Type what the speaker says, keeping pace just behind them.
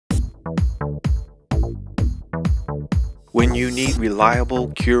When you need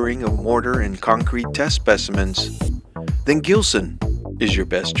reliable curing of mortar and concrete test specimens, then Gilson is your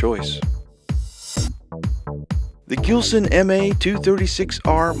best choice. The Gilson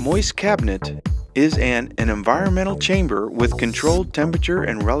MA-236R Moist Cabinet is an environmental chamber with controlled temperature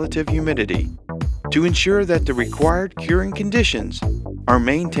and relative humidity to ensure that the required curing conditions are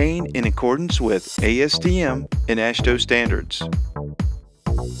maintained in accordance with ASTM and AASHTO standards.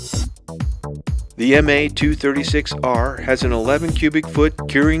 The MA-236R has an 11 cubic foot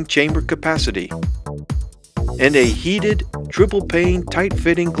curing chamber capacity and a heated triple-pane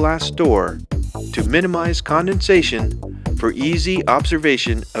tight-fitting glass door to minimize condensation for easy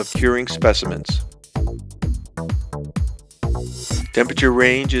observation of curing specimens. Temperature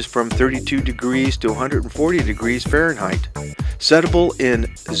range is from 32 degrees to 140 degrees Fahrenheit, settable in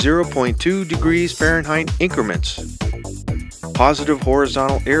 0.2 degrees Fahrenheit increments. Positive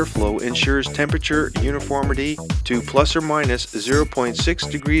horizontal airflow ensures temperature uniformity to plus or minus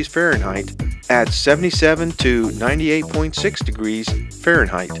 0.6 degrees Fahrenheit at 77 to 98.6 degrees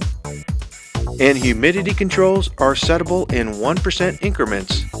Fahrenheit. And humidity controls are settable in 1%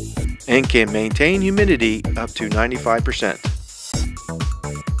 increments and can maintain humidity up to 95%.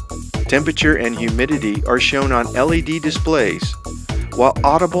 Temperature and humidity are shown on LED displays, while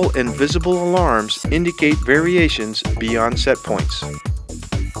audible and visible alarms indicate variations beyond set points.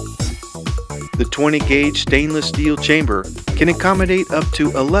 The 20-gauge stainless steel chamber can accommodate up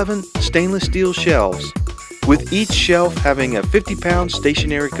to 11 stainless steel shelves, with each shelf having a 50-pound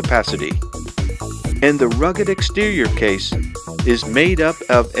stationary capacity. And the rugged exterior case is made up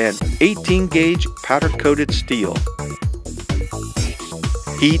of an 18-gauge powder-coated steel.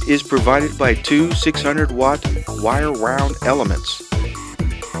 Heat is provided by two 600-watt wire-wound elements,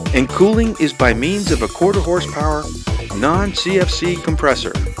 and cooling is by means of a quarter-horsepower non-CFC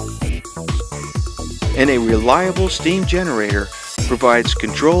compressor. And a reliable steam generator provides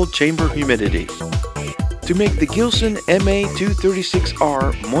controlled chamber humidity. To make the Gilson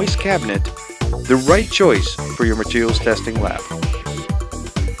MA-236R Moist Cabinet the right choice for your materials testing lab.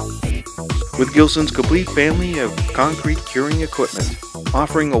 With Gilson's complete family of concrete curing equipment,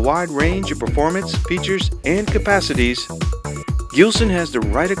 offering a wide range of performance, features, and capacities, Gilson has the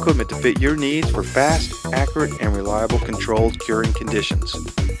right equipment to fit your needs for fast, accurate, and reliable controlled curing conditions.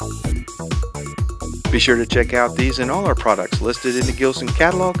 Be sure to check out these and all our products listed in the Gilson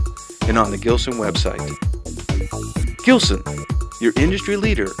catalog and on the Gilson website. Gilson, your industry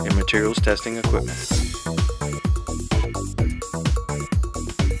leader in materials testing equipment.